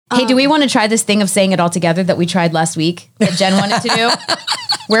Hey, do we want to try this thing of saying it all together that we tried last week that Jen wanted to do?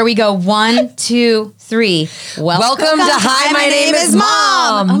 Where we go 1, 2, 3. Welcome to Hi, my name is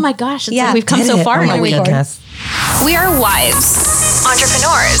Mom. Oh my gosh. Like we've come so far in a week. Goodness. We are wives,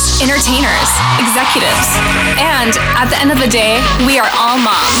 entrepreneurs, entertainers, executives, and at the end of the day, we are all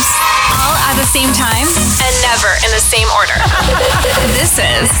moms. All at the same time and never in the same order. This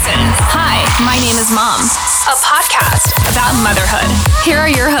is Hi, my name is Mom, a podcast about motherhood. Here are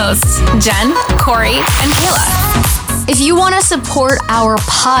your hosts, Jen, Corey, and Kayla. If you want to support our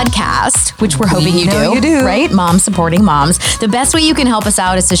podcast, which we're hoping you do, right? Moms supporting moms. The best way you can help us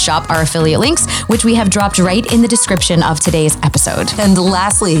out is to shop our affiliate links, which we have dropped right in the description of today's episode. And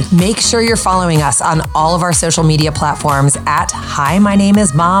lastly, make sure you're following us on all of our social media platforms at Hi, my name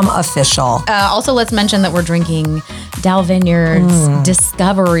is Mom Official. Also, let's mention that we're drinking Dal Vineyards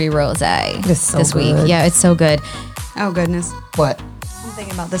Discovery Rosé this week. Yeah, it's so good. Oh, goodness. What? I'm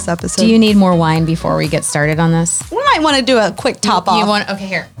thinking about this episode. Do you need more wine before we get started on this? We might want to do a quick top off. Okay,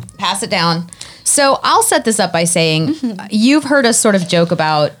 here. Pass it down. So I'll set this up by saying you've heard us sort of joke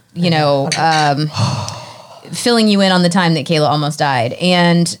about, filling you in on the time that Kayla almost died.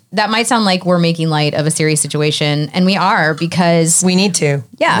 And that might sound like we're making light of a serious situation. And we are, because we need to.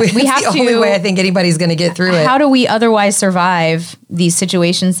 Yeah, we have the to. only way I think anybody's going to get through it. How do we otherwise survive these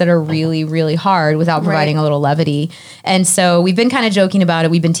situations that are really, really hard without providing a little levity? And so we've been kind of joking about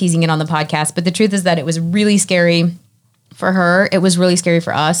it. We've been teasing it on the podcast. But the truth is that it was really scary for her. It was really scary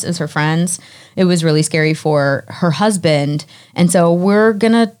for us as her friends. It was really scary for her husband. And so we're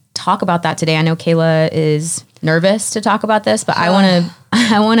going to talk about that today. I know Kayla is nervous to talk about this, but I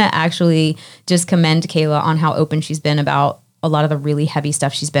want to actually just commend Kayla on how open she's been about a lot of the really heavy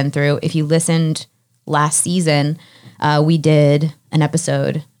stuff she's been through. If you listened last season, we did an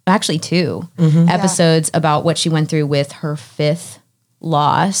episode, actually 2 episodes about what she went through with her 5th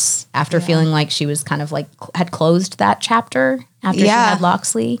loss after feeling like she was kind of like had closed that chapter after she had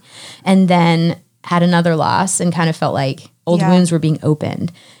Loxley, and then had another loss and kind of felt like old wounds were being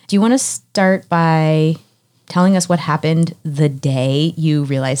opened. Do you want to start by telling us what happened the day you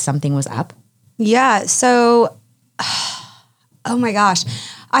realized something was up? Yeah. So, oh my gosh.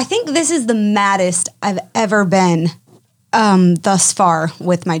 I think this is the maddest I've ever been thus far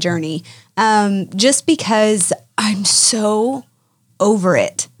with my journey. Just because I'm so over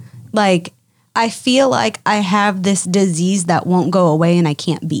it. Like, I feel like I have this disease that won't go away and I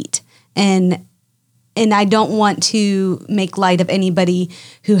can't beat. And I don't want to make light of anybody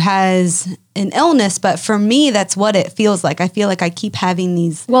who has an illness, but for me, that's what it feels like. I feel like I keep having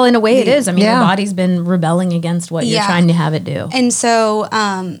these. Well, in a way it is. I mean, your body's been rebelling against what you're trying to have it do. And so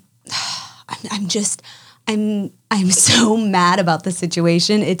I'm so mad about the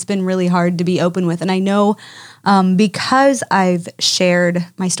situation. It's been really hard to be open with. And I know because I've shared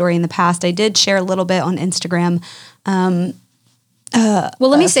my story in the past, I did share a little bit on Instagram. Well,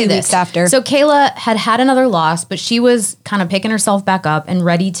 let me say this. After. So Kayla had another loss, but she was kind of picking herself back up and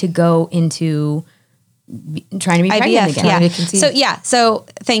ready to go into trying to be pregnant again. So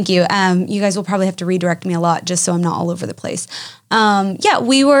thank you. You guys will probably have to redirect me a lot just so I'm not all over the place.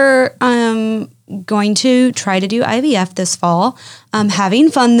 We were going to try to do IVF this fall, having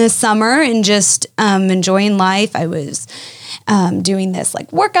fun this summer and just enjoying life. I was doing this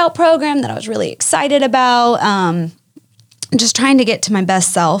like workout program that I was really excited about. Just trying to get to my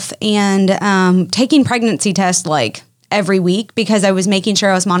best self and taking pregnancy tests like every week because I was making sure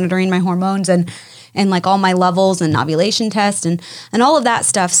I was monitoring my hormones and like all my levels and ovulation tests and all of that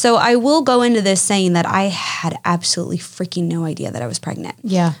stuff. So I will go into this saying that I had absolutely freaking no idea that I was pregnant.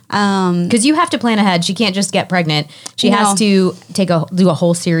 Yeah. Because you have to plan ahead. She can't just get pregnant. She has to do a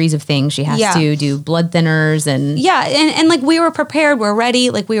whole series of things. She has to do blood thinners and. Yeah. And like we were prepared. We're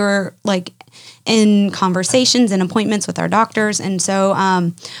ready. Like we were like in conversations and appointments with our doctors. And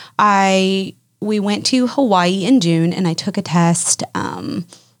so we went to Hawaii in June and I took a test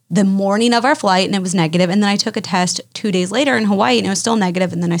the morning of our flight and it was negative. And then I took a test 2 days later in Hawaii and it was still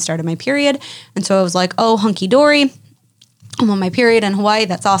negative. And then I started my period. And so I was like, oh, hunky dory. I'm on my period in Hawaii.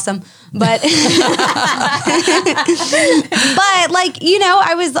 That's awesome. But, but like,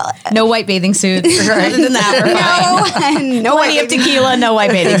 I was. No white bathing suits. Other than that, no plenty of tequila, no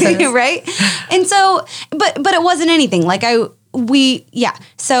white bathing suits. Right. And so, but it wasn't anything like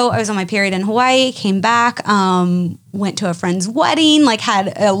so I was on my period in Hawaii, came back, went to a friend's wedding, like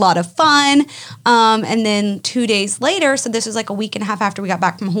had a lot of fun. And then 2 days later, so this was like a week and a half after we got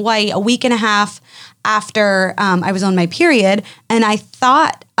back from Hawaii, a week and a half after I was on my period. And I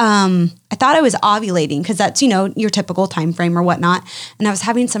thought I was ovulating because that's, your typical time frame or whatnot. And I was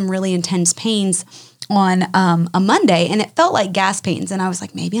having some really intense pains on a Monday, and it felt like gas pains. And I was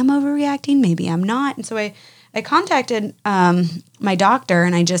like, maybe I'm overreacting, maybe I'm not. And so I contacted my doctor,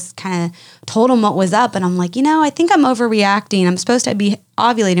 and I just kind of told him what was up. And I'm like, I think I'm overreacting. I'm supposed to be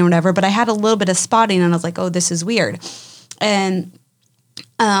ovulating or whatever, but I had a little bit of spotting, and I was like, oh, this is weird. And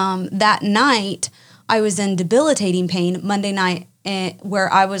that night, I was in debilitating pain Monday night,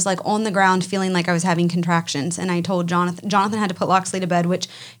 where I was like on the ground feeling like I was having contractions. And I told Jonathan. Jonathan had to put Loxley to bed, which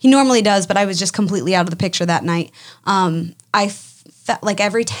he normally does, but I was just completely out of the picture that night. I felt like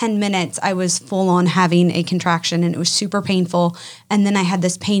every 10 minutes I was full on having a contraction, and it was super painful. And then I had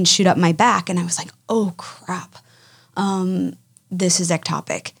this pain shoot up my back, and I was like, oh crap, this is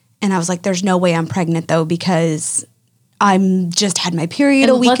ectopic. And I was like, there's no way I'm pregnant though, because I'm just had my period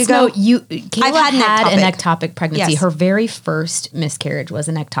a week ago. Kayla had an ectopic pregnancy. Yes. Her very first miscarriage was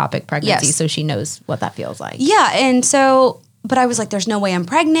an ectopic pregnancy, Yes. so she knows what that feels like. Yeah, and so, but I was like, there's no way I'm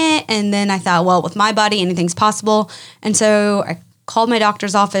pregnant. And then I thought, well, with my body, anything's possible. And so I called my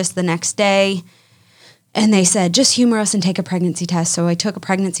doctor's office the next day, and they said, just humor us and take a pregnancy test. So I took a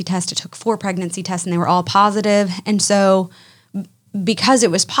pregnancy test. I took 4 pregnancy tests, and they were all positive. And so because it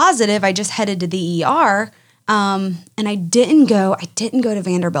was positive, I just headed to the ER. And I didn't go to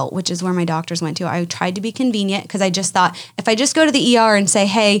Vanderbilt, which is where my doctors went to. I tried to be convenient because I just thought, if I just go to the ER and say,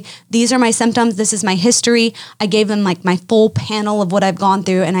 hey, these are my symptoms, this is my history. I gave them like my full panel of what I've gone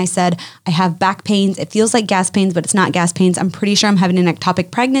through. And I said, I have back pains. It feels like gas pains, but it's not gas pains. I'm pretty sure I'm having an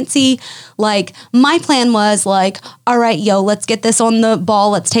ectopic pregnancy. Like, my plan was like, all right, let's get this on the ball.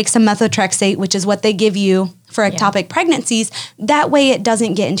 Let's take some methotrexate, which is what they give you for ectopic pregnancies. That way it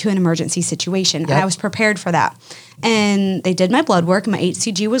doesn't get into an emergency situation. And I was prepared for that. And they did my blood work. My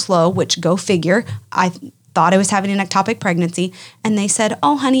HCG was low, which go figure. I thought I was having an ectopic pregnancy. And they said,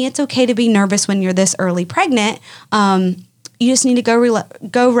 oh, honey, it's okay to be nervous when you're this early pregnant. You just need to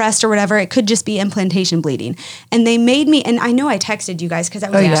go rest or whatever. It could just be implantation bleeding. And they made me, and I know I texted you guys because I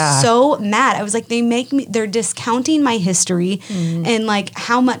was so mad. I was like, they're discounting my history and like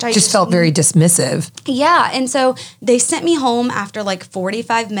how much I just felt very dismissive. Yeah. And so they sent me home after like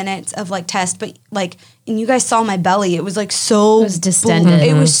 45 minutes of like test, but like, and you guys saw my belly. It was like so... It was distended.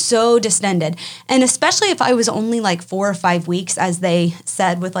 It was so distended. And especially if I was only like 4 or 5 weeks, as they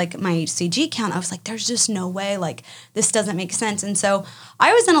said with like my HCG count, I was like, there's just no way. Like, this doesn't make sense. And so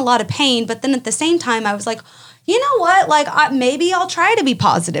I was in a lot of pain. But then at the same time, I was like, you know what? Like, maybe I'll try to be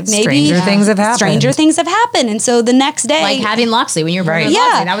positive. Maybe Stranger things have happened. Stranger things have happened. And so the next day... Like having Loxley when you were pregnant with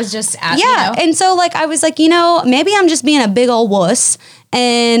Loxley. That was just... And so like, I was like, maybe I'm just being a big old wuss.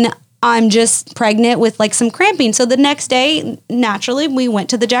 And... I'm just pregnant with like some cramping. So the next day, naturally, we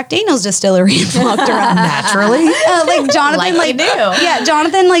went to the Jack Daniel's distillery and walked around. Naturally? Like Jonathan,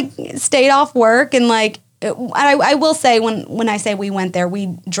 Jonathan like stayed off work and like, I will say when I say we went there,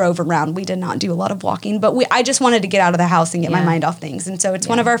 we drove around. We did not do a lot of walking, but I just wanted to get out of the house and get my mind off things. And so it's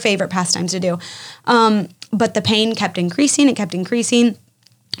one of our favorite pastimes to do. But the pain kept increasing. It kept increasing.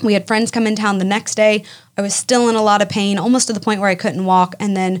 We had friends come in town the next day. I was still in a lot of pain, almost to the point where I couldn't walk.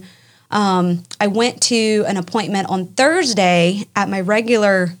 And then I went to an appointment on Thursday at my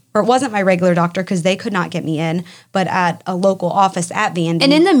regular, or it wasn't my regular doctor because they could not get me in, but at a local office at Vandy.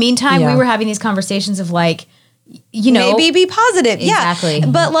 And in the meantime, we were having these conversations of like, maybe be positive. Exactly. Yeah.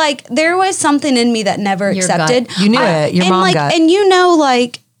 But like, there was something in me that never accepted. Gut. You knew it. Your mom gut. And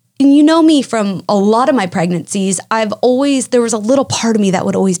and you know me from a lot of my pregnancies, there was a little part of me that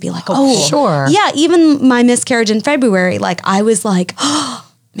would always be like, oh, sure. Yeah. Even my miscarriage in February, like I was like, oh,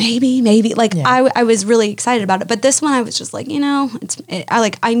 maybe. Like I was really excited about it. But this one I was just like,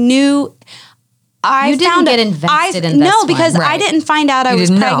 I knew. You didn't get invested in this No, because I didn't find out I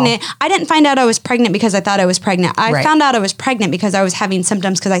was pregnant. I didn't find out I was pregnant because I thought I was pregnant. I found out I was pregnant because I was having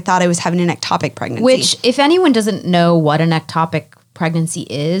symptoms because I thought I was having an ectopic pregnancy. Which, if anyone doesn't know what an ectopic pregnancy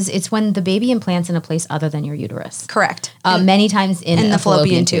is, it's when the baby implants in a place other than your uterus. Correct. Many times in the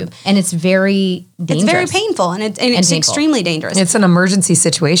fallopian tube. And it's very dangerous. It's very painful and it's extremely dangerous. It's an emergency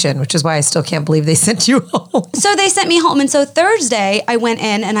situation, which is why I still can't believe they sent you home. So they sent me home. And so Thursday I went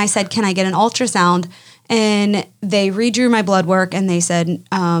in and I said, can I get an ultrasound? And they redrew my blood work and they said,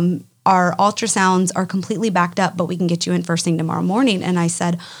 our ultrasounds are completely backed up, but we can get you in first thing tomorrow morning. And I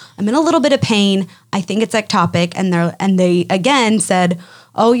said, I'm in a little bit of pain. I think it's ectopic. And they again said,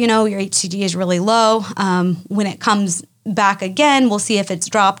 oh, your HCG is really low. When it comes back again, we'll see if it's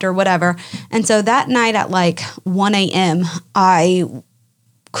dropped or whatever. And so that night at like 1 a.m., I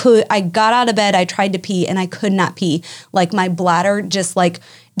got out of bed, I tried to pee and I could not pee. Like my bladder just like,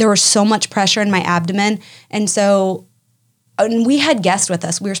 there was so much pressure in my abdomen. And so and we had guests with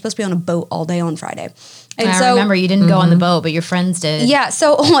us. We were supposed to be on a boat all day on Friday. And I remember you didn't go on the boat, but your friends did. Yeah.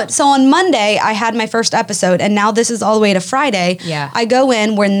 So on Monday, I had my first episode, and now this is all the way to Friday. Yeah. I go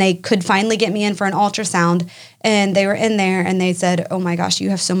in when they could finally get me in for an ultrasound, and they were in there, and they said, "Oh my gosh, you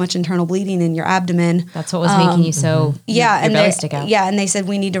have so much internal bleeding in your abdomen." That's what was making you so Yeah, your and belly stick out. yeah, and they said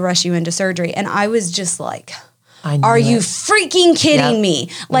we need to rush you into surgery, and I was just like, I knew "Are you it. freaking kidding Yep. me?"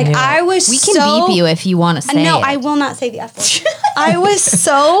 Like knew it. I was. We can so, beep you if you want to say No, it. I will not say the F word. I was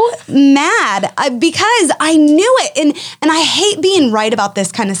so mad because I knew it, and I hate being right about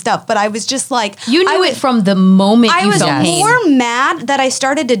this kind of stuff. But I was just like, You knew it from the moment I you was felt pain. more mad that I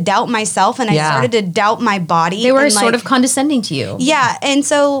started to doubt myself and I Yeah. started to doubt my body. They were and sort like, of condescending to you. yeah, and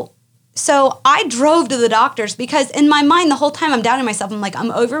so I drove to the doctors because in my mind the whole time I'm doubting myself. I'm like,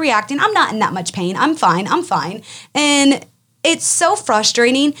 I'm overreacting. I'm not in that much pain. I'm fine. And it's so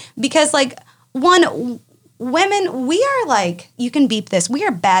frustrating because like women, we are like, you can beep this. We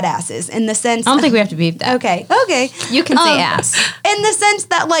are badasses in the sense. I don't think we have to beep that. Okay. You can say ass. In the sense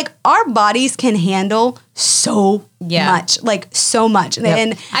that like our bodies can handle so Yeah. much, like so much.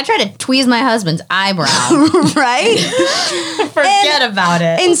 And I tried to tweeze my husband's eyebrow. right? Forget about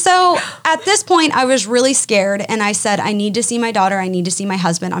it. And so at this point, I was really scared. And I said, I need to see my daughter. I need to see my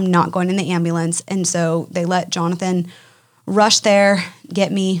husband. I'm not going in the ambulance. And so they let Jonathan rush there,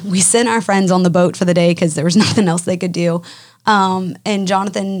 get me. We sent our friends on the boat for the day because there was nothing else they could do. And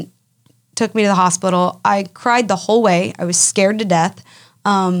Jonathan took me to the hospital. I cried the whole way. I was scared to death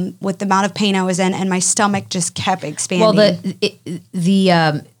with the amount of pain I was in. And my stomach just kept expanding. Well,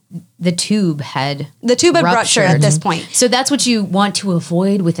 the tube had ruptured at this point. So that's what you want to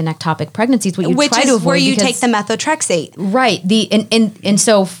avoid with an ectopic pregnancy. It's what you Which try to is avoid where you because- take the methotrexate. Right. And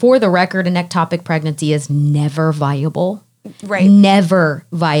so for the record, an ectopic pregnancy is never viable. Right. Never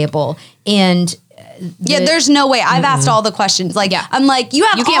viable. And There's no way. I've asked all the questions. Like, Yeah. I'm like, you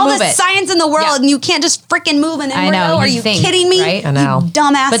have You can't all move the it. science in the world Yeah. and you can't just freaking move an I embryo. know, Are you you think, kidding me? right? I know. You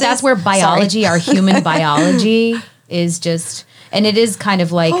dumbasses. But that's where biology, Sorry. our human biology is just, and it is kind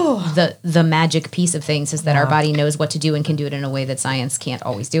of like the magic piece of things is that our body knows what to do and can do it in a way that science can't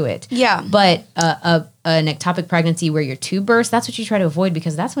always do it. Yeah. But an ectopic pregnancy where your tube bursts, that's what you try to avoid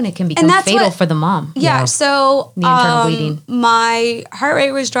because that's when it can become that's fatal what- for the mom. Yeah. So The internal bleeding. my heart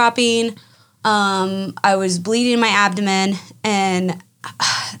rate was dropping. I was bleeding in my abdomen. And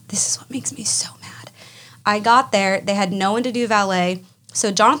this is what makes me so mad. I got there. They had no one to do valet.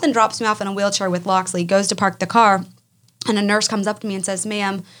 So Jonathan drops me off in a wheelchair with Loxley, goes to park the car. And a nurse comes up to me and says,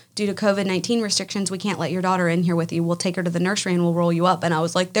 "Ma'am, due to COVID-19 restrictions, we can't let your daughter in here with you. We'll take her to the nursery and we'll roll you up." And I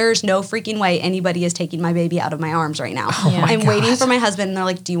was like, there's no freaking way anybody is taking my baby out of my arms right now. I'm waiting for my husband. And they're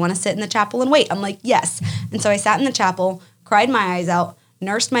like, "Do you want to sit in the chapel and wait?" I'm like, "Yes." And so I sat in the chapel, cried my eyes out,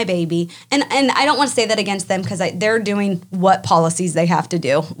 nursed my baby. And I don't want to say that against them because they're doing what policies they have to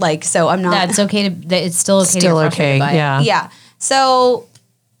do. Like, so I'm not. That's okay it's still okay. to Still get frustrated okay. by it. Yeah. Yeah. So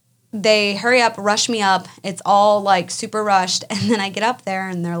they hurry up, rush me up. It's all like super rushed. And then I get up there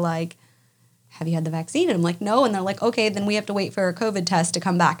and they're like, "Have you had the vaccine?" And I'm like, "No." And they're like, "Okay, then we have to wait for a COVID test to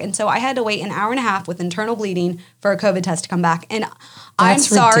come back." And so I had to wait an hour and a half with internal bleeding for a COVID test to come back. And I'm That's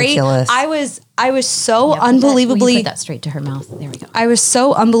sorry. ridiculous. I was so Yeah, put unbelievably put that straight to her mouth. There we go. I was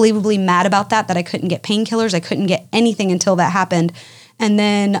so unbelievably mad about that I couldn't get painkillers. I couldn't get anything until that happened. And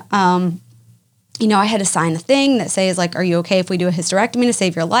then, I had to sign a thing that says, like, "Are you okay if we do a hysterectomy to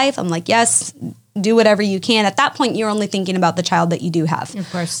save your life?" I'm like, "Yes, do whatever you can." At that point, you're only thinking about the child that you do have. Of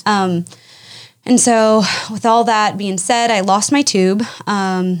course. And so with all that being said, I lost my tube.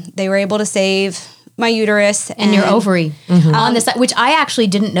 They were able to save my uterus. and your ovary on the side, which I actually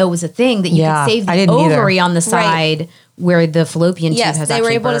didn't know was a thing that you Yeah, could save I the didn't either. ovary on the side where the fallopian tube Yes, has they were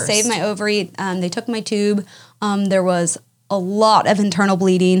actually able burst. to save my ovary. They took my tube. There was a lot of internal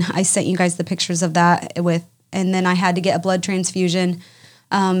bleeding. I sent you guys the pictures of that and then I had to get a blood transfusion.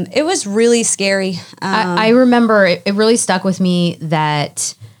 It was really scary. I remember it really stuck with me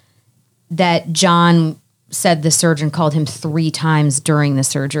that John said the surgeon called him 3 times during the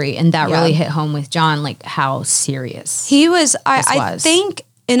surgery, and that really hit home with John, like how serious He was. I was. think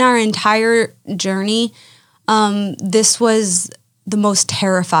in our entire journey, this was the most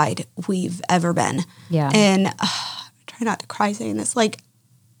terrified we've ever been. Yeah. And I try not to cry saying this. Like,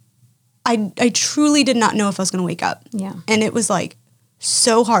 I truly did not know if I was going to wake up. Yeah. And it was like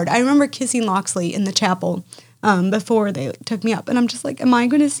so hard. I remember kissing Loxley in the chapel before they took me up, and I'm just like, am I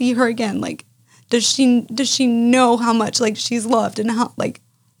going to see her again? Like, does she know how much like she's loved and how like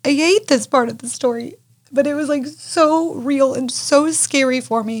I hate this part of the story, but it was like so real and so scary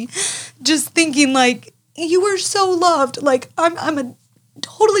for me, just thinking like you were so loved. Like I'm a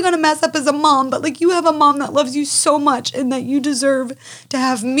totally going to mess up as a mom, but like you have a mom that loves you so much and that you deserve to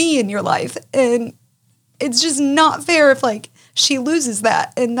have me in your life. And it's just not fair if like she loses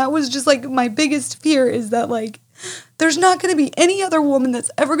that. And that was just like my biggest fear, is that like there's not going to be any other woman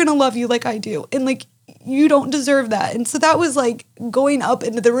that's ever going to love you like I do. And like you don't deserve that. And so that was like going up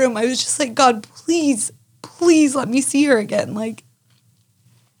into the room. I was just like, God, please let me see her again. Like,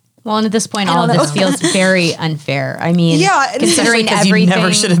 well, and at this point, all of this feels very unfair. I mean, considering everything, you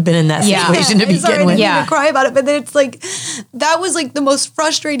never should have been in that situation to begin with. I didn't cry about it, but then it's like, that was like the most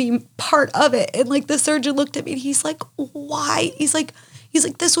frustrating part of it. And like the surgeon looked at me and he's like, why? He's like,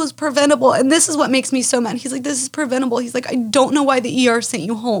 this was preventable. And this is what makes me so mad. He's like, this is preventable. He's like, I don't know why the ER sent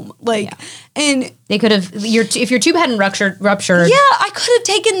you home. Like, and they could have, if your tube hadn't ruptured. Yeah, I could have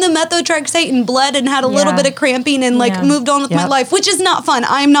taken the methotrexate and bled and had a little bit of cramping and like moved on with my life, which is not fun.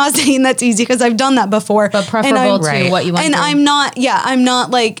 I'm not saying that's easy because I've done that before. But preferable to what you want. And I'm not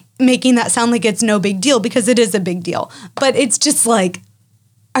like making that sound like it's no big deal, because it is a big deal. But it's just like,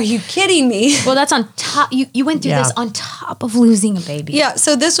 are you kidding me? Well, that's on top. You went through this on top of losing a baby. Yeah.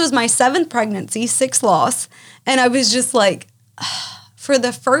 So this was my 7th pregnancy, 6th loss. And I was just like, for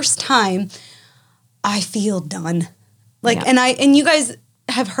the first time, I feel done. Like, and you guys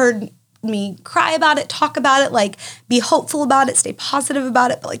have heard me cry about it, talk about it, like be hopeful about it, stay positive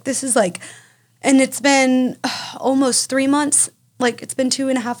about it. But like, this is like, and it's been almost 3 months. Like it's been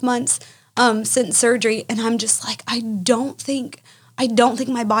 2.5 months since surgery. And I'm just like, I don't think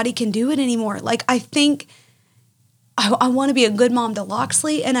my body can do it anymore. Like, I think I want to be a good mom to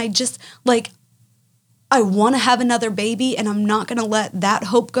Loxley, and I just, like, I want to have another baby, and I'm not going to let that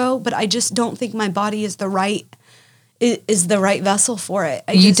hope go, but I just don't think my body is the right vessel for it.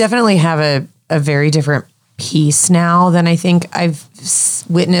 You definitely have a very different peace now than I think I've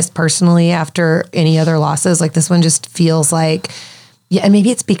witnessed personally after any other losses. Like, this one just feels like, yeah, and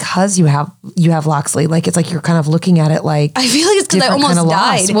maybe it's because you have Loxley. Like, it's like you're kind of looking at it like, I feel like it's because I almost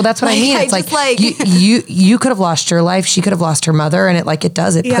died. Well, that's what I mean. It's like you could have lost your life. She could have lost her mother, and it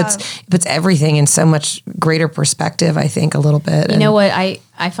puts everything in so much greater perspective, I think, a little bit. You know what I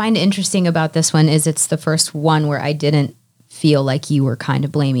find interesting about this one is it's the first one where I didn't feel like you were kind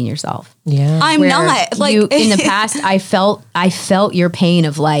of blaming yourself. Yeah. I'm not. Like, in the past, I felt your pain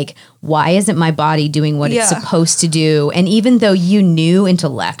of like, why isn't my body doing what it's supposed to do? And even though you knew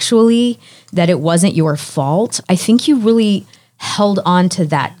intellectually that it wasn't your fault, I think you really held on to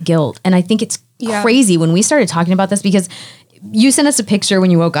that guilt. And I think it's crazy when we started talking about this, because you sent us a picture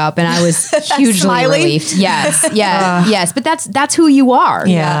when you woke up, and I was hugely relieved. Yes, yes. But that's who you are.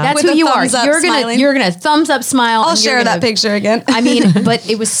 Yeah, With that's who you are. You're gonna thumbs up, smile. I'll share that picture again. I mean, but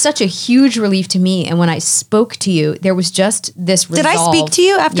it was such a huge relief to me. And when I spoke to you, there was just this resolve. Did I speak to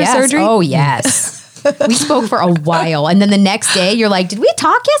you after surgery? Oh yes. We spoke for a while, and then the next day you're like, did we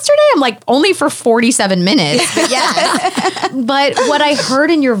talk yesterday? I'm like, only for 47 minutes. But yes. But what I heard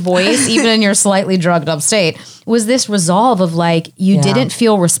in your voice, even in your slightly drugged up state, was this resolve of like, you didn't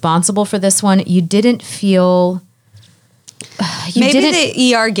feel responsible for this one. You didn't feel...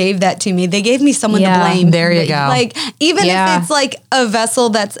 the ER gave that to me. They gave me someone to blame. There you go. Like, even if it's like a vessel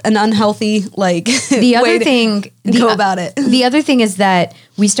that's an unhealthy, like, the other thing, go about it. The other thing is that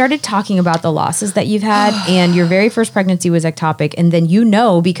we started talking about the losses that you've had, and your very first pregnancy was ectopic, and then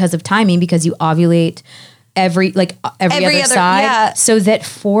because of timing, because you ovulate every other side, so that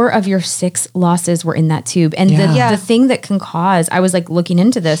 4 of your 6 losses were in that tube. And the thing that can cause, I was like looking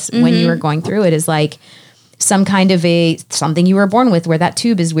into this when you were going through it, is like some kind of something you were born with, where that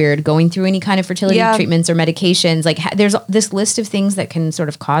tube is weird, going through any kind of fertility treatments or medications. Like, there's this list of things that can sort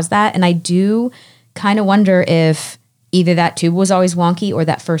of cause that. And I do kind of wonder if either that tube was always wonky, or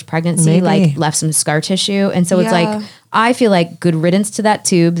that first pregnancy like left some scar tissue. And so it's like, I feel like good riddance to that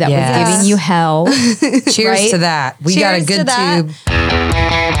tube that was giving you hell. Cheers to that. We got a good tube.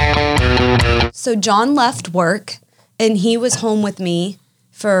 So John left work, and he was home with me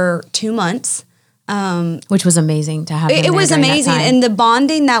for 2 months. Which was amazing to have. It was amazing. And the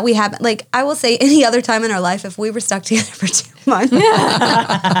bonding that we have, like, I will say, any other time in our life, if we were stuck together for 2 months.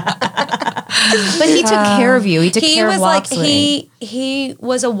 But he took care of you. He took care of Loxley. He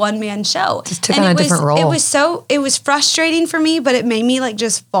was a one-man show. Just took on a different role. It was frustrating for me, but it made me like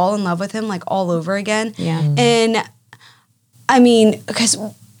just fall in love with him like all over again. Yeah. And I mean, because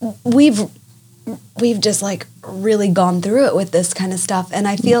we've just like really gone through it with this kind of stuff. And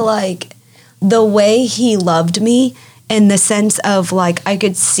I feel like the way he loved me, in the sense of like, I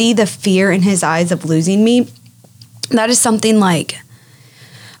could see the fear in his eyes of losing me. That is something like,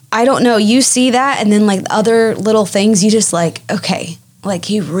 I don't know, you see that, and then like other little things, you just like, okay, like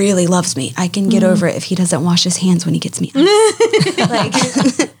he really loves me. I can get over it if he doesn't wash his hands when he gets me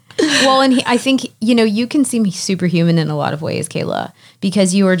ice. Like, well, and I think, you know, you can seem superhuman in a lot of ways, Kayla,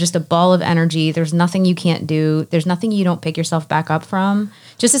 because you are just a ball of energy. There's nothing you can't do. There's nothing you don't pick yourself back up from.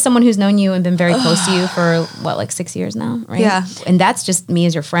 Just as someone who's known you and been very close to you for what, like 6 years now, right? Yeah. And that's just me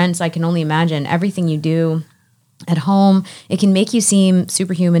as your friend. So I can only imagine everything you do at home. It can make you seem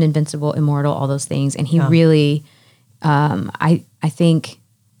superhuman, invincible, immortal, all those things. And he really, I think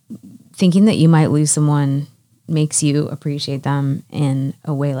thinking that you might lose someone makes you appreciate them in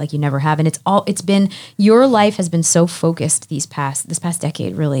a way like you never have. And it's been, your life has been so focused this past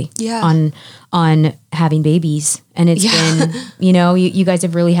decade, really, on having babies. And it's been, you know, you guys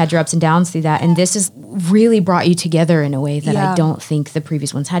have really had your ups and downs through that. And this has really brought you together in a way that I don't think the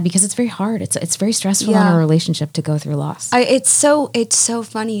previous ones had, because it's very hard. It's very stressful in a relationship to go through loss. It's so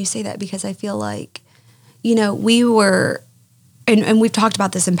funny you say that, because I feel like, you know, we were, and we've talked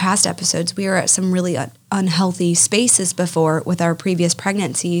about this in past episodes, we were at some really unhealthy spaces before with our previous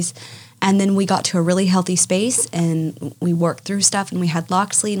pregnancies. And then we got to a really healthy space and we worked through stuff, and we had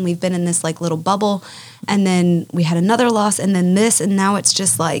Loxley, and we've been in this like little bubble. And then we had another loss, and then this, and now it's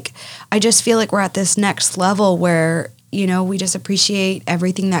just like, I just feel like we're at this next level where, you know, we just appreciate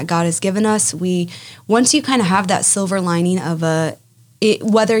everything that God has given us. Once you kind of have that silver lining of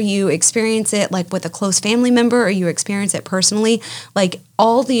whether you experience it like with a close family member or you experience it personally, like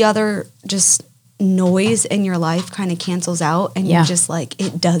all the other just noise in your life kind of cancels out, and you're just like,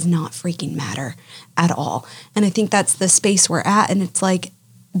 it does not freaking matter at all. And I think that's the space we're at, and it's like,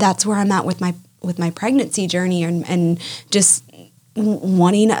 that's where I'm at with my pregnancy journey and just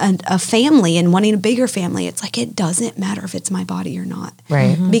wanting a family and wanting a bigger family. It's like, it doesn't matter if it's my body or not.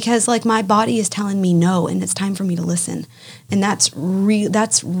 Right. Because like my body is telling me no, and it's time for me to listen. And that's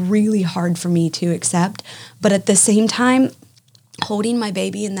really hard for me to accept. But at the same time, holding my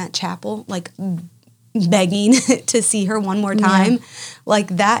baby in that chapel, like begging to see her one more time,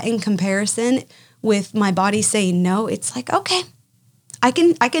 like that in comparison with my body saying no, it's like, okay, I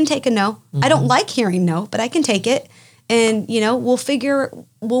can take a no. I don't like hearing no, but I can take it. And, you know, we'll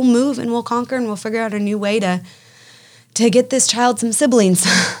move and we'll conquer, and we'll figure out a new way to get this child some siblings.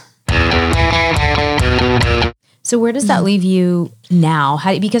 So where does that leave you now?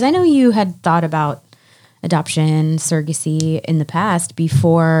 Because I know you had thought about adoption, surrogacy in the past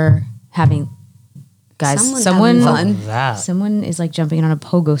before having, guys, someone is like jumping on a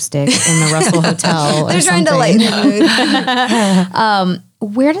pogo stick in the Russell Hotel. They're trying to lighten the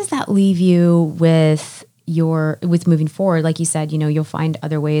mood. Where does that leave you with moving forward? Like you said, you know, you'll find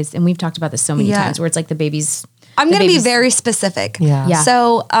other ways, and we've talked about this so many times, where it's like the babies. I'm going to be very specific. Yeah.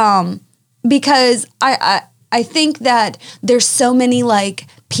 So, because I think that there's so many like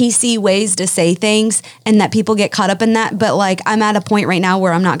PC ways to say things, and that people get caught up in that. But like, I'm at a point right now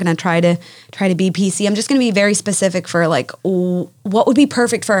where I'm not going to try to be PC. I'm just going to be very specific for like, what would be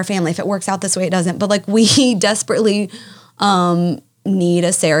perfect for our family. If it works out this way, it doesn't. But like, we desperately need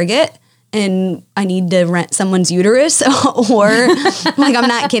a surrogate. And I need to rent someone's uterus, or like, I'm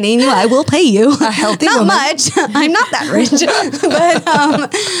not kidding you, I will pay you. A healthy not woman. much. I'm not that rich,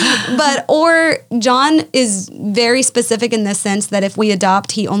 or John is very specific in the sense that if we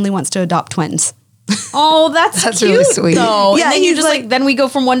adopt, he only wants to adopt twins. Oh, that's cute, really sweet. though. Yeah, and then you he's just like, then we go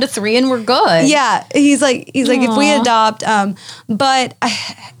from 1 to 3 and we're good. Yeah, he's like if we adopt, but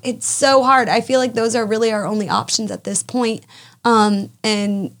it's so hard. I feel like those are really our only options at this point,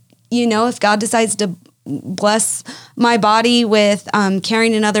 and. You know, if God decides to bless my body with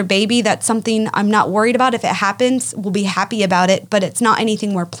carrying another baby, that's something I'm not worried about. If it happens, we'll be happy about it, but it's not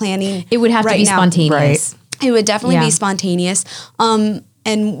anything we're planning. It would have to be now. spontaneous. Right. It would definitely be spontaneous.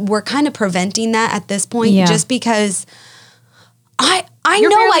 And we're kind of preventing that at this point, just because I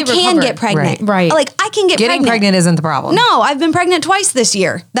know I can get pregnant. Right. Like, I can get Getting pregnant isn't the problem. No, I've been pregnant twice this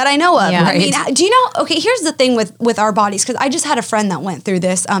year that I know of. Yeah. I mean, do you know, okay, here's the thing with our bodies, because I just had a friend that went through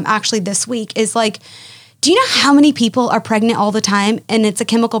this actually this week, is like, do you know how many people are pregnant all the time, and it's a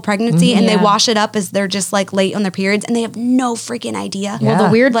chemical pregnancy, and they wash it up as they're just like late on their periods, and they have no freaking idea. Well,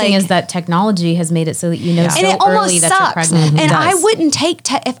 the weird thing is that technology has made it so that you know so and it early almost that sucks. you're pregnant. And I wouldn't take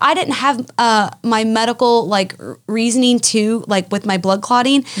if I didn't have my medical like reasoning to like with my blood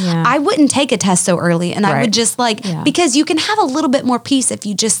clotting, I wouldn't take a test so early, and I would just like because you can have a little bit more peace if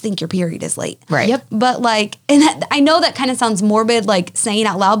you just think your period is late. Right. Yep. But like, and I know that kind of sounds morbid, like saying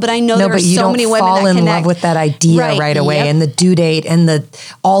out loud, but I know there are but you so don't many women fall that in connect. love with that idea right away, and the due date and the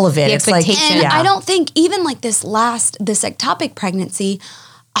all of it. The it's like, expectation. And I don't think even like this ectopic pregnancy,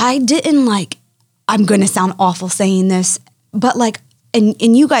 I didn't like, I'm going to sound awful saying this, but like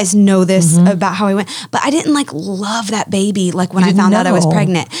and you guys know this about how I went, but I didn't like love that baby like when I found out I was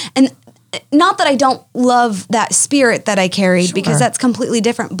pregnant. And not that I don't love that spirit that I carried because that's completely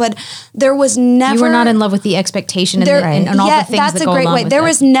different, but there was never. You were not in love with the expectation and all the things that's that a go great along way. with There it.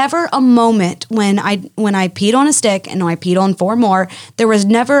 was never a moment when I peed on a stick and I peed on 4 more. There was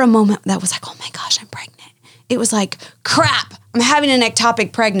never a moment that was like, oh my gosh, I'm pregnant. It was like, crap, I'm having an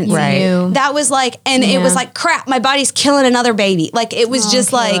ectopic pregnancy. Right. That was like, and it was like, crap, my body's killing another baby. Like it was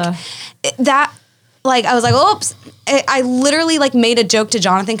just like that. Like I was like, oops. I literally like made a joke to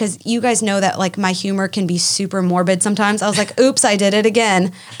Jonathan because you guys know that like my humor can be super morbid sometimes. I was like, oops, I did it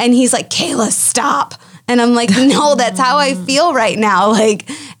again. And he's like, Kayla, stop. And I'm like, no, that's how I feel right now. Like,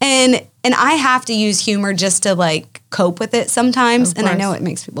 and I have to use humor just to like cope with it sometimes. And I know it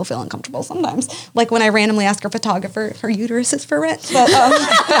makes people feel uncomfortable sometimes. Like when I randomly ask our photographer if her uterus is for rent. But,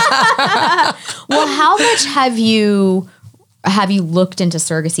 well, how much have you looked into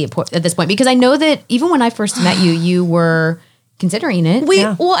surrogacy at this point? Because I know that even when I first met you, you were considering it.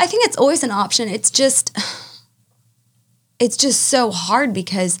 Well, I think it's always an option. It's just so hard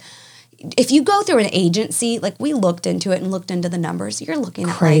because if you go through an agency, like we looked into it and looked into the numbers, you're looking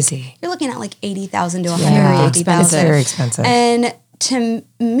at crazy. You're looking at like $80,000 to It's $150,000. very expensive. And to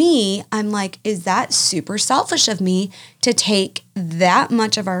me, I'm like, is that super selfish of me to take that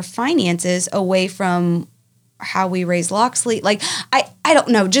much of our finances away from how we raise Loxley? Like, I don't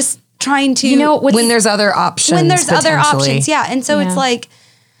know, just trying to, when there's other options. yeah. And so it's like,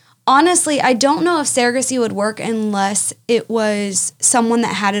 honestly, I don't know if surrogacy would work unless it was someone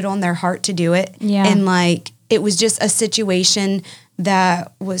that had it on their heart to do it. Yeah. And like, it was just a situation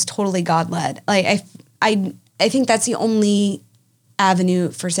that was totally God-led. Like, I think that's the only avenue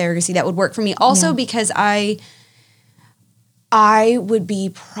for surrogacy that would work for me. Also because I would be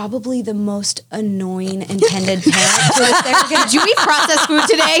probably the most annoying intended parent to a surrogate. Did you eat processed food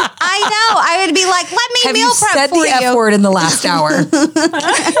today? I know. I would be like, let me Have meal you prep said for the F you. word in the last hour?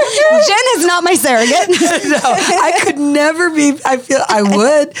 Jen is not my surrogate. No, I could never be. I feel I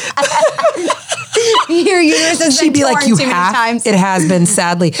would. Your uterus has She'd been be like, torn you too many have. times. It has been,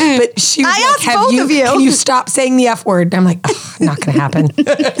 sadly. But she was I like, asked have both you, of you. can you stop saying the F word? And I'm like, oh, not going to happen.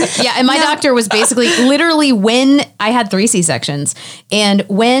 Yeah, and my doctor was basically literally when I had 3 C-sections and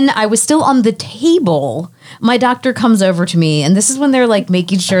when I was still on the table, my doctor comes over to me and this is when they're like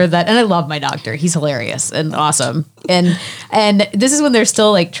making sure that, and I love my doctor. He's hilarious and awesome. And this is when they're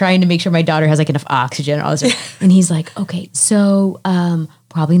still like trying to make sure my daughter has like enough oxygen and all this stuff. And he's like, okay, so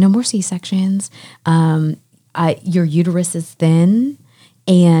probably no more C-sections. Your uterus is thin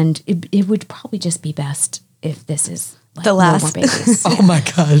and it would probably just be best if this is like The last. no more babies. Oh my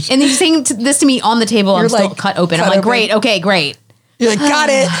gosh. And he's saying this to me on the table. I'm still like, cut open. I'm cut like, open. great. Okay, great. You're like, got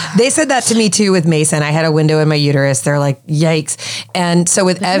it. They said that to me too with Mason. I had a window in my uterus. They're like, yikes. And so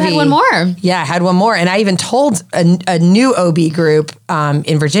with Evie. You had one more. Yeah, I had one more. And I even told a new OB group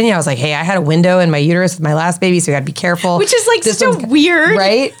in Virginia, I was like, hey, I had a window in my uterus with my last baby, so you got to be careful. Which is like This such a one's- weird.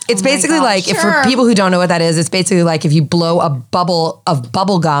 Right? It's basically like, if for Sure. people who don't know what that is, it's basically like if you blow a bubble of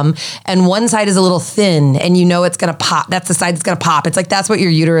bubble gum and one side is a little thin and you know it's going to pop. That's the side that's going to pop. It's like, that's what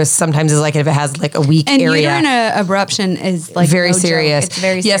your uterus sometimes is like if it has like a weak And area. uterine abruption is like Very no joke. serious. It's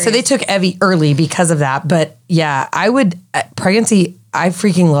very Yeah, serious. so they took Evie early because of that. But yeah, I would, pregnancy, I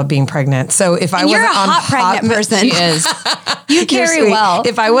freaking love being pregnant. So if I And you're wasn't a on hot pregnant person. She is. You You're carry sweet. well.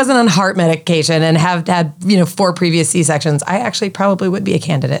 If I wasn't on heart medication and have had, 4 previous C-sections, I actually probably would be a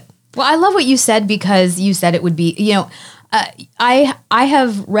candidate. Well, I love what you said because you said it would be, I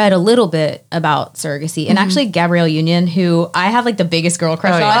have read a little bit about surrogacy and actually Gabrielle Union, who I have like the biggest girl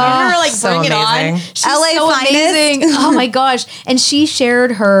crush on. yeah. You know, like So bring it on. amazing. She's LA so finest. amazing. Oh my gosh. And she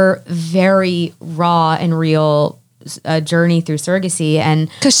shared her very raw and real journey through surrogacy. And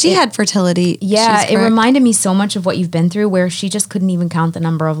Because she had fertility. yeah, She's it correct. reminded me so much of what you've been through where she just couldn't even count the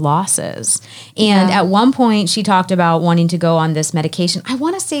number of losses. And at one point she talked about wanting to go on this medication. I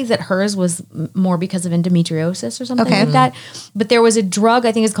want to say that hers was more because of endometriosis or something Okay. like that. But there was a drug,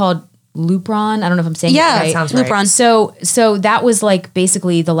 I think it's called Lupron. I don't know if I'm saying Yeah, it right. sounds right. Lupron. So that was like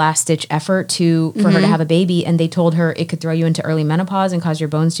basically the last ditch effort for her to have a baby, and they told her it could throw you into early menopause and cause your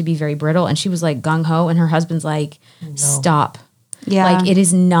bones to be very brittle. And she was like gung ho, and her husband's like, stop. Yeah. Like it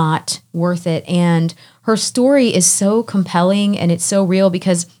is not worth it. And her story is so compelling and it's so real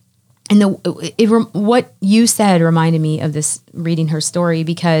because what you said reminded me of this reading her story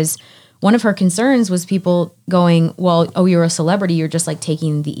because one of her concerns was people going, well, oh, you're a celebrity. You're just like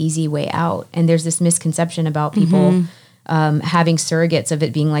taking the easy way out. And there's this misconception about people having surrogates of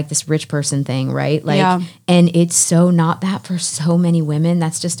it being like this rich person thing, right? Like, Yeah. and it's so not that for so many women.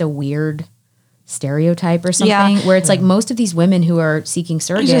 That's just a weird stereotype or something, Yeah. where it's like most of these women who are seeking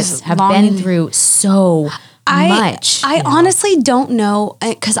surrogates just have longing- been through so much. I honestly don't know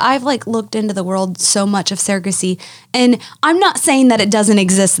because I've like looked into the world so much of surrogacy, and I'm not saying that it doesn't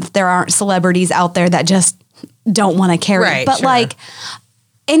exist, that there aren't celebrities out there that just don't want to carry, Right, but sure. like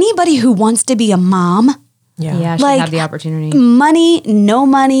anybody who wants to be a mom, yeah, should like, have the opportunity. money, no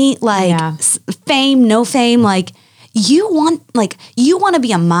money, like Yeah. fame, no fame, like you want to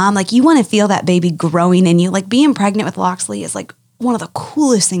be a mom, like you want to feel that baby growing in you. Like being pregnant with Loxley is like one of the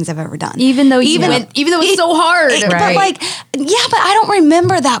coolest things I've ever done. Even though it's so hard, But right? like, yeah, but I don't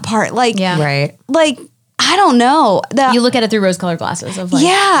remember that part. Like, Yeah. Right. like I don't know. you look at it through rose-colored glasses of like,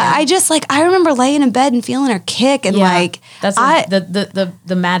 I just like I remember laying in bed and feeling her kick and like that's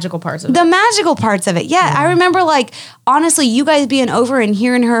the magical parts of it. the magical parts of it. Yeah, I remember like honestly, you guys being over and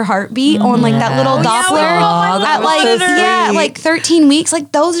hearing her heartbeat on like that little Doppler that at was like so sweet. like 13 weeks.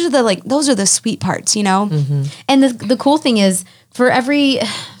 Like those are the sweet parts, you know. And the cool thing is, for every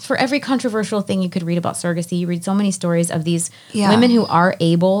controversial thing you could read about surrogacy, you read so many stories of these women who are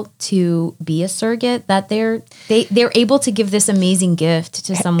able to be a surrogate, that they're able to give this amazing gift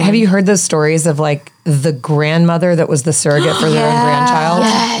to someone. Have you heard those stories of like the grandmother that was the surrogate for their own grandchild?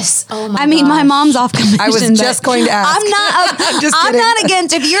 Yes. Oh my I mean, my gosh. mom's off commission. I was just going to ask. I'm not. I'm just I'm kidding. not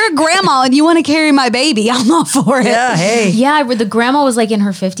against. If you're a grandma and you want to carry my baby, I'm all for it. Yeah. Hey. Yeah, I read the grandma was like in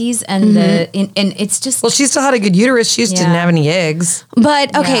her 50s, and and it's just Well, she still had a good uterus. She just didn't Yeah. have any eggs.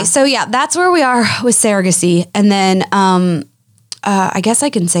 But okay, Yeah. so yeah, that's where we are with surrogacy, and then I guess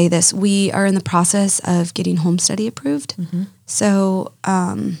I can say this: we are in the process of getting home study approved. So,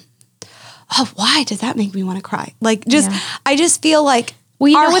 why does that make me want to cry? Like, I just feel like Well,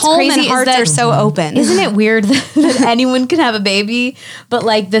 you know our what's home crazy and is hearts that- are so open. Isn't it weird that anyone can have a baby, but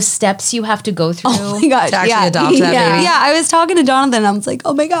like the steps you have to go through? Oh my gosh! To actually yeah. adopt that baby. Yeah, I was talking to Jonathan. And I was like,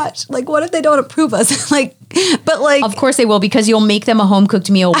 "Oh my gosh! Like, what if they don't approve us? like, but like, Of course they will, because you'll make them a home cooked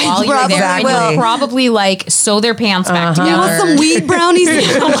meal while you're there, and probably you'll will. probably like sew their pants back you together. want some weed brownies?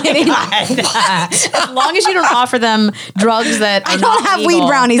 As long as you don't offer them drugs that are I don't not have legal. weed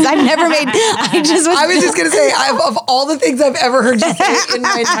brownies. I've never made. I just was. I was just gonna say, of all the things I've ever heard you say in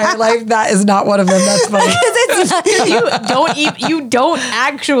my entire life, that is not one of them. That's funny. You don't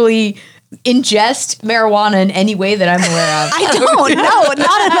actually ingest marijuana in any way that I'm aware of. I don't. No,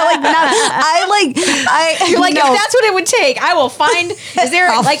 not at all. Like, not. You're like, no. if that's what it would take, I will find. Is there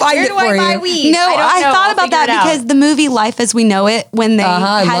I'll like find where it do I for buy you. weed? No, don't I know. thought I'll about figure that it out. because the movie Life as We Know It, when they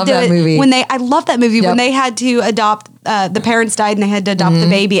I had love to, that movie. I love that movie when Yep. they had to adopt. The parents died and they had to adopt the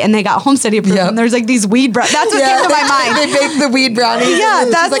baby, and they got home study approved. Yep. And there's like these weed. That's what came to my mind. They make the weed brownies. Yeah,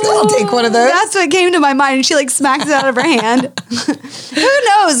 and that's she's like, I'll take one of those. That's what came to my mind, and she like smacks it out of her hand. Who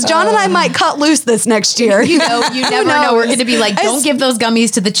knows? John and I might cut loose this next year. You never know. We're going to be like, don't It's- give those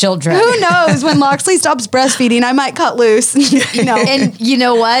gummies to the children. Who knows? When Loxley stops breastfeeding, I might cut loose. You know. And you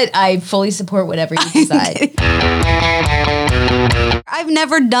know what? I fully support whatever you decide. I've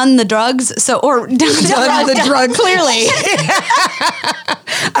never done the drugs, or done the drug. Clearly.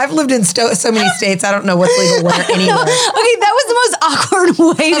 I've lived in so many states. I don't know what's legal where anywhere. Okay, that was the most awkward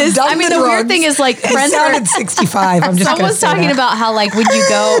way to. done I mean, the weird thing is like It friends are. sounded 65. I'm just Someone gonna was say talking that. about how like when you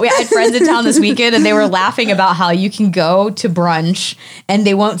go, we had friends in town this weekend and they were laughing about how you can go to brunch and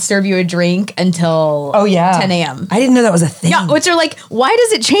they won't serve you a drink until 10 a.m. I didn't know that was a thing. Yeah, which are like, why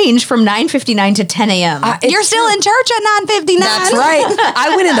does it change from 9:59 to 10 a.m.? You're still in church at 9:59. That's right.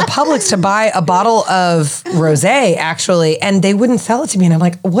 I went into Publix to buy a bottle of rosé, actually, and they wouldn't sell it to me. And I'm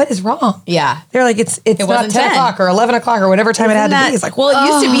like, what is wrong? Yeah. They're like, it's not wasn't 10 10. o'clock or 11 o'clock or whatever time it had to be. It's like, well, it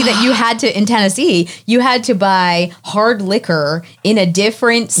used to be that you had to, in Tennessee, you had to buy hard liquor in a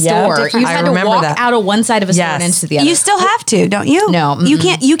different store. different. You I had to remember walk that. out of one side of a store and Yes. into the other. You still have to, don't you? No, You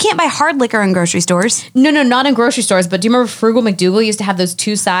can't buy hard liquor in grocery stores. No, not in grocery stores. But do you remember Frugal McDougal used to have those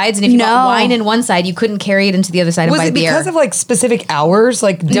two sides? And if you bought No. wine in one side, you couldn't carry it into the other side and was buy it beer. because of like specific hours?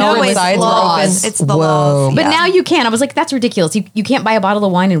 Like different it's sides were laws. open? It's the Whoa. laws. But now you can. I was like, that's ridiculous. You can't buy a bottle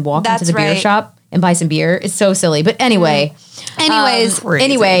of wine and walk That's into the beer right. shop and buy some beer. It's so silly. But anyway. Crazy.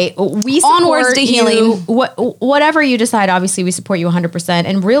 Anyway, we support Onwards to you. healing. Whatever you decide, obviously we support you 100%.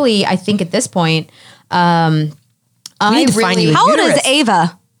 And really, I think at this point, I need to find really you a How old is uterus.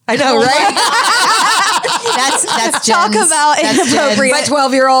 Ava? I know, right? that's Talk Jen's- about that's Jen's- inappropriate. My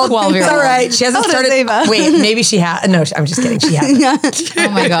 12-year-old. 12-year-old. It's all right. She hasn't How old is started. Ava? Wait, maybe she has. No, I'm just kidding. She hasn't. Oh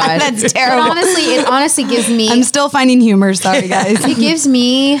my god, That's terrible. But honestly, it honestly gives me I'm still finding humor. Sorry, guys. it gives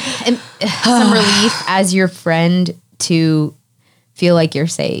me some relief as your friend to feel like you're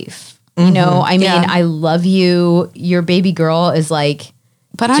safe. You know, I mean, Yeah. I love you. Your baby girl is like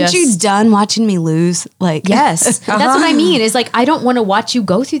But aren't you done watching me lose? Like, Yes. That's what I mean. Is like, I don't want to watch you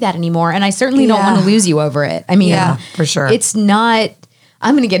go through that anymore. And I certainly don't want to lose you over it. I mean, Yeah, for sure. It's not,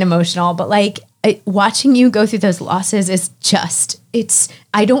 I'm going to get emotional, but like watching you go through those losses is just,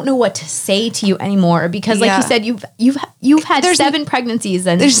 I don't know what to say to you anymore because like you said, you've had 7 pregnancies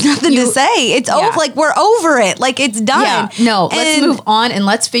and there's nothing to say. It's over. Like, we're over it. Like, it's done. Yeah. No, let's move on and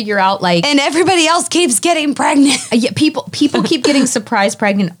let's figure out like. And everybody else keeps getting pregnant. Yeah, people keep getting surprise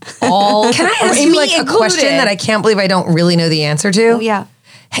pregnant all. Can I ask you like a question that I can't believe I don't really know the answer to? Yeah.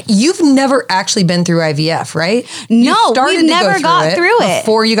 You've never actually been through IVF, right? No, we've never got through it.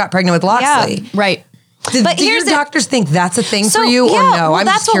 Before you got pregnant with Loxley. Yeah. Right. But Do your doctors think that's a thing for you or no? Well, I'm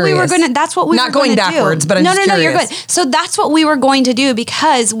that's just what we were curious. gonna. That's what we Not were going gonna backwards, do. but I'm just no, curious. you're good. So that's what we were going to do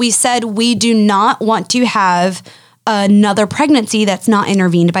because we said we do not want to have another pregnancy that's not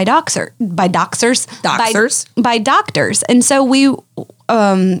intervened by doctors. And so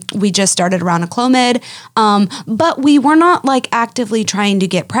we just started around a Clomid, but we were not like actively trying to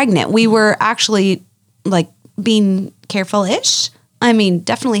get pregnant. We were actually like being careful-ish. I mean,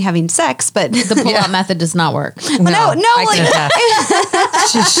 definitely having sex, but The pull-out method does not work. no, I like can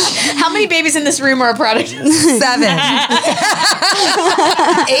attest. How many babies in this room are a product? 7. 8?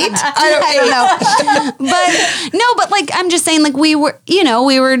 I don't know. But like, I'm just saying, like, we were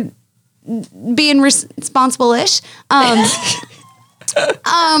being responsible-ish.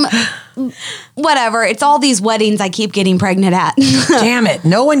 Whatever. It's all these weddings I keep getting pregnant at. Damn it.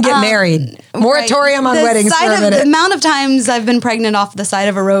 No one get married. Moratorium on The weddings for a The minute. amount of times I've been pregnant off the side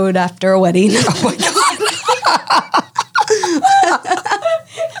of a road after a wedding. Oh my God.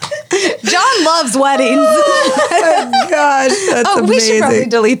 John loves weddings. Gosh, that's We should probably amazing.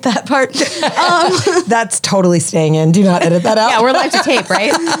 delete that part. That's totally staying in. Do not edit that out. Yeah, we're live to tape,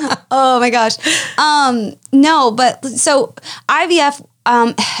 right? Oh my gosh. No, but so IVF,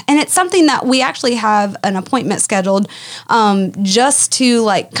 and it's something that we actually have an appointment scheduled just to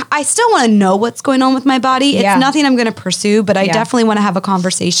like, I still want to know what's going on with my body. It's Yeah. nothing I'm going to pursue, but I Yeah. definitely want to have a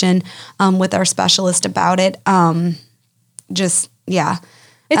conversation with our specialist about it.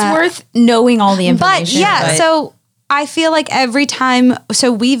 It's worth knowing all the information. But so I feel like every time,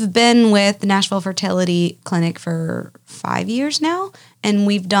 so we've been with Nashville Fertility Clinic for 5 years now, and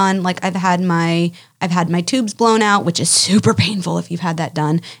we've done like I've had my tubes blown out, which is super painful if you've had that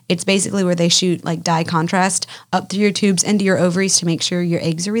done. It's basically where they shoot like dye contrast up through your tubes into your ovaries to make sure your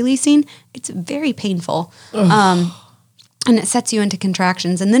eggs are releasing. It's very painful. And it sets you into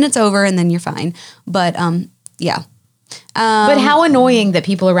contractions, and then it's over, and then you're fine. But yeah. But how annoying that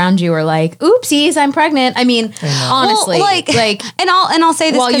people around you are like, "Oopsies, I'm pregnant." I mean, honestly, Well, and I'll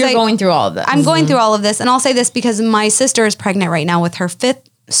say this while 'cause you're going through all of this. I'm going through all of this, and I'll say this because my sister is pregnant right now with her 5th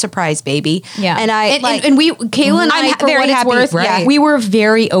surprise baby. Yeah, and we, Kayla and I'm I, for very what it's happy. worth, Right. we were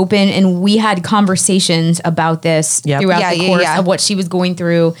very open and we had conversations about this Yep. throughout Yeah, the yeah, course yeah. of what she was going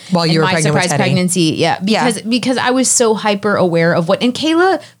through While you in were my pregnant with surprise Teddy. pregnancy. Yeah, because I was so hyper aware of what, and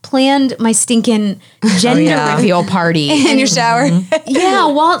Kayla planned my stinking gender yeah. reveal party in your shower. Yeah,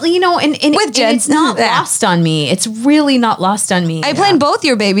 well, and With Jen. it's not Yeah. lost on me. It's really not lost on me. I planned both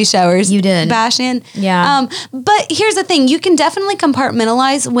your baby showers. You did. Bashan. Yeah. But here's the thing: you can definitely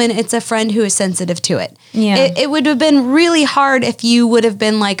compartmentalize when it's a friend who is sensitive to it. Yeah. It would have been really hard if you would have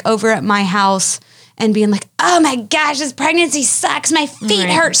been like over at my house and being like, "Oh my gosh, this pregnancy sucks. My feet Right.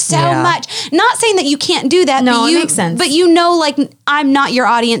 hurt so Yeah. much." Not saying that you can't do that. No, but it you, makes sense. But like I'm not your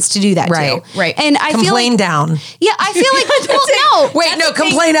audience to do that Right. to. Right. And I feel Complain like down. yeah, I feel like well, no. Wait, no,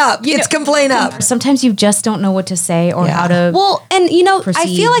 complain up. It's complain up. Sometimes you just don't know what to say or Yeah. how to. Well, and I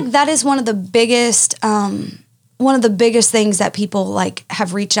proceed. feel like that is one of the biggest things that people like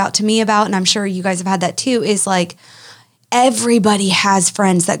have reached out to me about, and I'm sure you guys have had that too, is like everybody has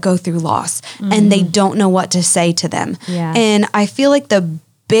friends that go through loss and they don't know what to say to them. Yeah. And I feel like the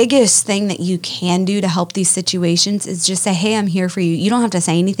biggest thing that you can do to help these situations is just say, "Hey, I'm here for you." You don't have to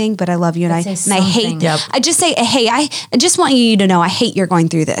say anything, but I love you and I say hate. something. Yep. I just say, "Hey, I just want you to know I hate you're going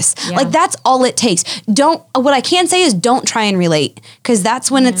through this." Yeah. Like that's all it takes. What I can say is don't try and relate, because that's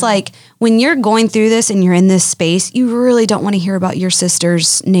when it's like when you're going through this and you're in this space, you really don't want to hear about your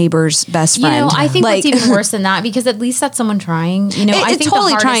sister's neighbor's best friend. I think like, what's even worse than that, because at least that's someone trying. I it's think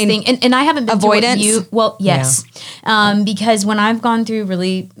totally the hardest trying. thing, and I haven't been Avoidance? through what you. Well, yes, because when I've gone through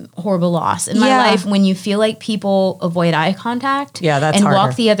really horrible loss in my Yeah. life, when you feel like people avoid eye contact, Yeah, that's and harder.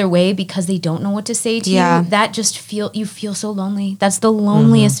 walk the other way because they don't know what to say to Yeah. you, that just you feel so lonely. That's the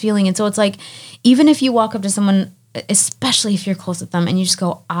loneliest feeling, and so it's like even if you walk up to someone, especially if you're close with them, and you just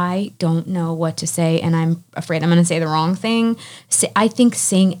go, "I don't know what to say, and I'm afraid I'm going to say the wrong thing." I think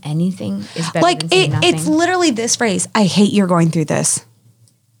saying anything is better like than saying nothing. it's literally this phrase: "I hate you're going through this."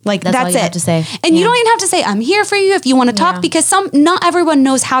 Like That's all you it. have to say. And you Yeah. don't even have to say, I'm here for you if you want to talk, Yeah. because not everyone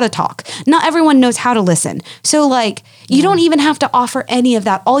knows how to talk. Not everyone knows how to listen. So like, you don't even have to offer any of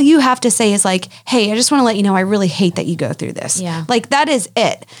that. All you have to say is like, hey, I just want to let you know, I really hate that you go through this. Yeah. Like that is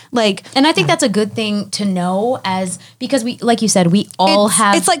it. Like, And I think that's a good thing to know, because we, like you said, we all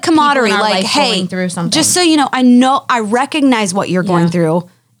have. it's like people camaraderie. in our Like, life hey, going through something. just so you know, I recognize what you're going through,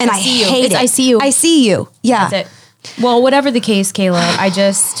 and I see you. hate It's it. I see you. I see you. Yeah. That's it. Well, whatever the case, Kayla,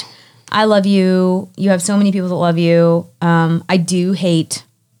 I love you. You have so many people that love you. I do hate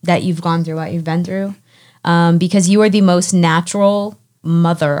that you've gone through what you've been through, because you are the most natural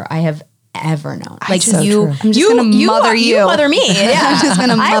mother I have ever known. Like so you, true. I'm just gonna mother you. You mother me. Yeah, I'm just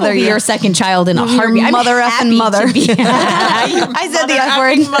gonna I will mother be you. your second child in a heartbeat. I'm mother effing happy mother. to be- I said the F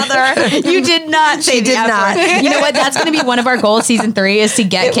word. Mother, you did not say She the did F not. word. You know what? That's going to be one of our goals. Season 3 is to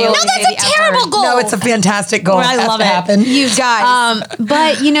get Kayla. will. to No, say that's the a F terrible word. goal. No, it's a fantastic goal. I It has love to it. happen. You guys.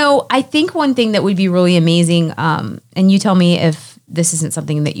 But you know, I think one thing that would be really amazing, and you tell me if this isn't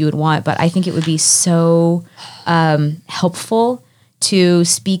something that you would want, but I think it would be so helpful to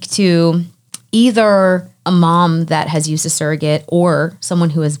speak to either a mom that has used a surrogate or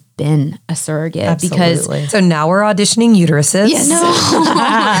someone who has been a surrogate. Because Absolutely. So now we're auditioning uteruses.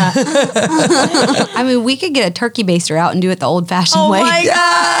 I mean, we could get a turkey baster out and do it the old-fashioned way.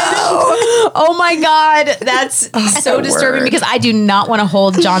 Oh my God. That's so disturbing, because I do not want to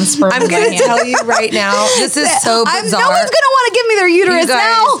hold John's sperm. I'm in my going to hand. tell you right now, this is so bizarre. No one's gonna want to give me their You uterus guys,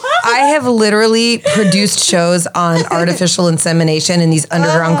 now. I have literally produced shows on artificial insemination in these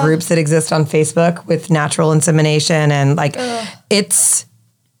underground groups that exist on Facebook with natural insemination, and like it's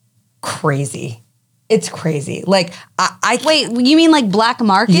crazy. It's crazy. Like I Wait, you mean like black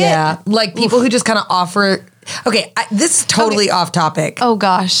market? yeah, like people who just kind of offer. Okay, this is totally off topic. Oh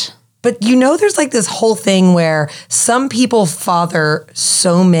gosh. But you know, there's like this whole thing where some people father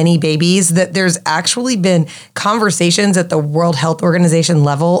so many babies that there's actually been conversations at the World Health Organization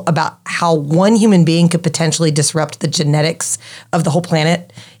level about how one human being could potentially disrupt the genetics of the whole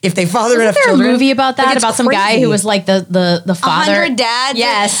planet if they father enough Is there children. a movie about that? Like, it's about some guy crazy. who was like the father? 100 Dads?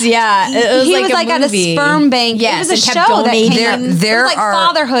 Yes, yeah. It was He like was a like at a movie. sperm bank. Yes, it was a and kept show that donating. came there it was like are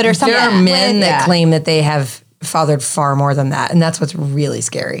fatherhood or something. There are men with- that claim that they have fathered far more than that, and that's what's really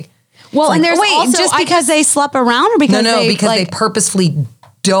scary. Well, and there's Wait, also just because they slept around or because No, they because they like, purposefully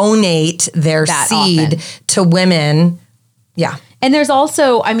donate their That seed often. to women. Yeah. And there's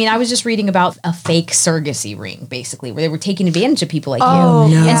also, I mean, I was just reading about a fake surrogacy ring, basically, where they were taking advantage of people like you.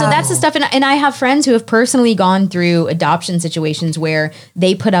 no. And so that's the stuff. And I have friends who have personally gone through adoption situations where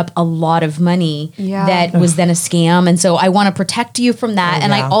they put up a lot of money Yeah. that was then a scam. And so I want to protect you from that.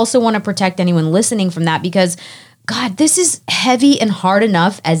 And I yeah. also want to protect anyone listening from that, because God, this is heavy and hard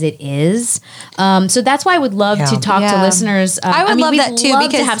enough as it is. So that's why I would love to talk to Yeah. listeners. I would love we'd that too, love to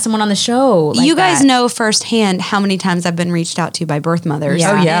because have someone on the show. Like you guys that. know firsthand how many times I've been reached out to by birth mothers.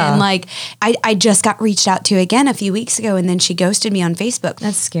 Yeah. Oh, yeah. And like, I just got reached out to again a few weeks ago, and then she ghosted me on Facebook.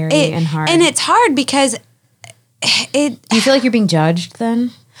 That's scary and hard. And it's hard because Do you feel like you're being judged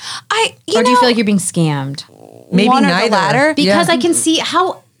then? you Or do you feel like you're being scammed? Maybe one or the neither. latter? Because Yeah. I can see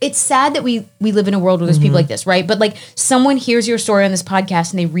how it's sad that we live in a world where there's people like this, right? But like someone hears your story on this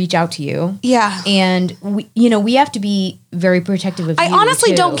podcast and they reach out to you. Yeah. And we have to be very protective of I you,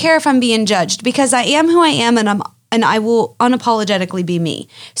 honestly too. don't care if I'm being judged, because I am who I am, and I will unapologetically be me.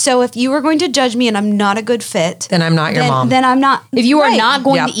 So if you are going to judge me and I'm not a good fit, Then I'm not your mom. Then I'm not. If you are Right. not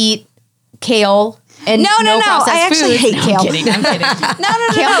going Yep. to eat kale and No. processed I actually foods- hate No, kale. I'm kidding. I'm kidding.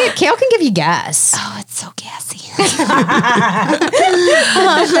 No. Kale can give you gas. Oh, it's so gassy.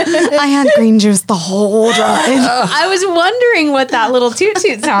 I had green juice the whole drive. I was wondering what that little toot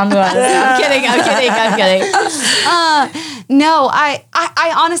toot sound was. I'm kidding. No, I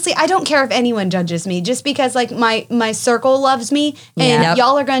honestly, I don't care if anyone judges me, just because like my circle loves me, and Yep.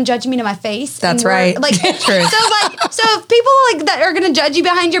 y'all are gonna judge me to my face. That's and we're- right. Like, True. So if people like that are gonna judge you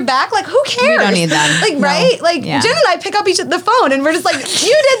behind your back, like who cares? don't need that. Like, right? Like Yeah. Jen and I pick up the phone, and we're just like,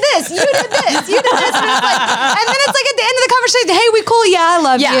 you did this, you did this, you did this, and then it's like at the end of the conversation, hey, we cool? Yeah, I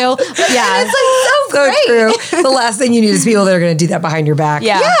love Yeah. you. Like, Yeah. it's like so So great. true. The last thing you need is people that are going to do that behind your back.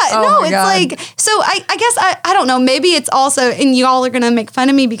 Yeah. Yeah, Oh no, my it's God. like, so I guess I don't know, maybe it's also, and you all are gonna make fun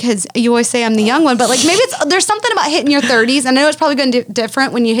of me because you always say I'm the young one, but like maybe there's something about hitting your 30s, and I know it's probably gonna be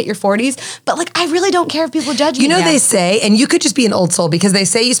different when you hit your 40s, but like I really don't care if people judge me. You know, they say, and you could just be an old soul, because they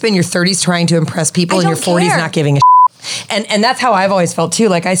say you spend your 30s trying to impress people I and your don't 40s care. not giving a And that's how I've always felt too.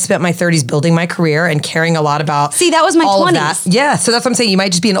 Like I spent my 30s building my career and caring a lot about. See, that was my all of 20s. that. Yeah, so that's what I'm saying. You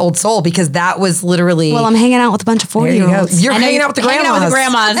might just be an old soul because that was literally. Well, I'm hanging out with a bunch of there you go. 40-year-olds. You're hanging out with the grandmas. Hanging out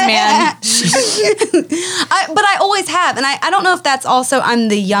with the grandmas, man. But I always have. And I don't know if that's also, I'm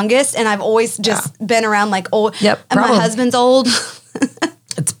the youngest and I've always just been around like old. Yep, and probably. my husband's old.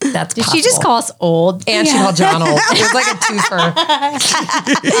 That's Did she just call us old? And she called John old. It was like a twofer.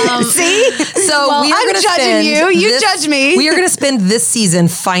 See? So Well, we are I'm going to judging spend you. You judge me. We are going to spend this season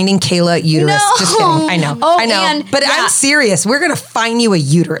finding Kayla a uterus. No. Just kidding. I know. Oh, I know. and- But yeah. I'm serious. We're going to find you a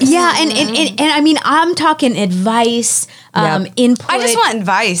uterus. Yeah, and I mean, I'm talking advice, Yep. input. I just want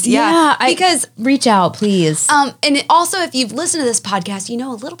advice. Yeah, because reach out, please. and it also, if you've listened to this podcast, you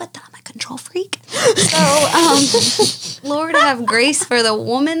know a little bit that I'm a control freak. So, Lord have grace for the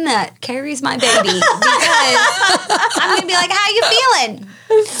woman that carries my baby, because I'm gonna be like, "How you feeling?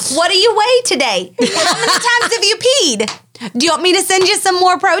 What do you weigh today? How many times have you peed? Do you want me to send you some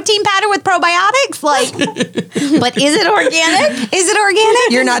more protein powder with probiotics? Like, but is it organic? Is it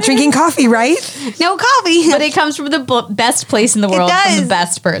organic? You're not drinking coffee, right? No coffee. But it comes from the best place in the world, from does. the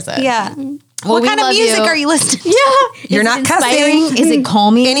best person. Yeah. Well, What we kind of love music you. are you listening to? Yeah. You're Is not it cussing. inspiring? Is it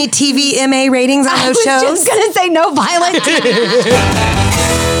calming? Any TV MA ratings on I those was shows? just gonna say no violence.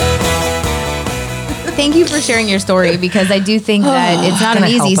 Thank you for sharing your story, because I do think that it's not an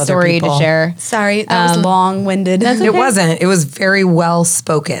Gonna help easy other story to people. share. Sorry, that was long-winded. It wasn't. It was very well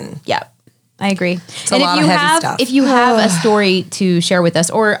spoken. Yeah. I agree. a lot of heavy stuff. If you have a story to share with us,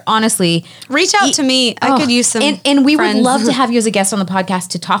 or honestly, Reach out to me. I could use some. And we friends. would love to have you as a guest on the podcast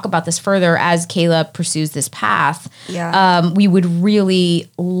to talk about this further as Kayla pursues this path. Yeah. We would really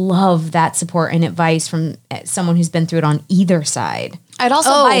love that support and advice from someone who's been through it on either side. I'd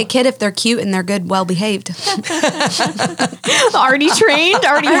also buy a kid if they're cute and they're good, well behaved. Already trained,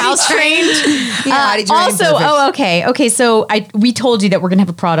 already house trained. Potty trained, Also, perfect. okay. So we told you that we're gonna have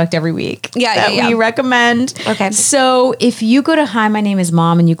a product every week. Yeah, that yeah, we yeah. recommend. Okay. So if you go to Hi, My Name is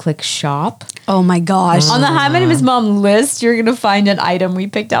Mom and you click shop Oh my gosh. on the Hi, My Name is Mom list, you're gonna find an item we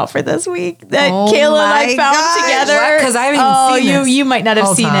picked out for this week that Oh Kayla and I my found gosh. together. What? 'Cause I haven't even seen this. You might not have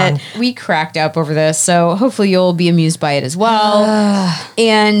Hold seen on. it. We cracked up over this, so hopefully you'll be amused by it as well.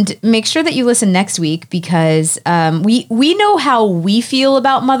 And make sure that you listen next week, because we know how we feel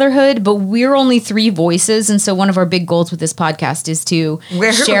about motherhood, but we're only 3 voices, and so one of our big goals with this podcast is to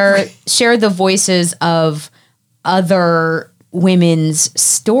share the voices of other women's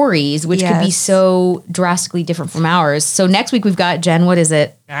stories, which could be Yes. so drastically different from ours. So next week we've got, Jen, what is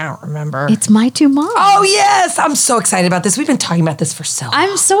it? I don't remember. It's My Two Moms. Oh, yes. I'm so excited about this. We've been talking about this for so long.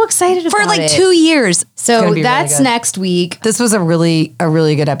 I'm so excited For about like it. 2 years. So gonna be really that's good. next week. This was a really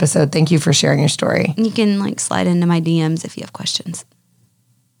good episode. Thank you for sharing your story. You can like slide into my DMs if you have questions.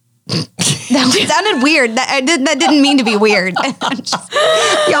 That sounded weird. That didn't mean to be weird.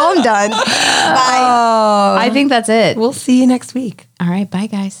 Y'all, I'm done. Bye. I think that's it. We'll see you next week. All right, bye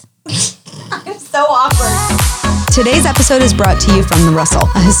guys. So awkward. Today's episode is brought to you from The Russell,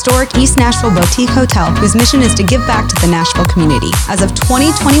 a historic East Nashville boutique hotel whose mission is to give back to the Nashville community. As of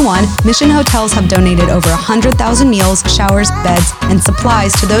 2021, Mission Hotels have donated over 100,000 meals, showers, beds, and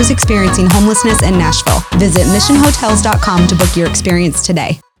supplies to those experiencing homelessness in Nashville. Visit missionhotels.com to book your experience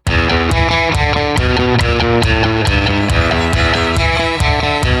today.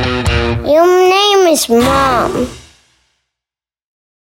 Your name is Mom.